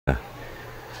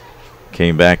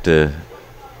came back to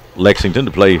Lexington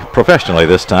to play professionally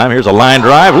this time. Here's a line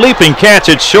drive, leaping catch.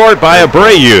 It's short by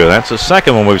Abreu. That's the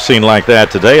second one we've seen like that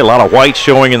today. A lot of white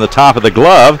showing in the top of the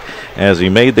glove as he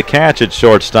made the catch at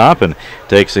shortstop and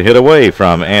takes a hit away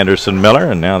from Anderson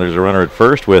Miller. And now there's a runner at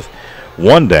first with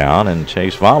one down, and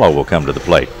Chase Vallow will come to the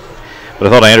plate. But I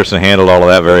thought Anderson handled all of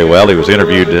that very well. He was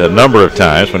interviewed a number of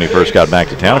times when he first got back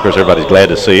to town. Of course, everybody's glad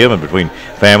to see him, and between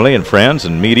family and friends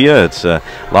and media, it's a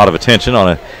lot of attention on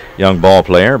a young ball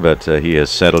player, but he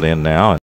has settled in now.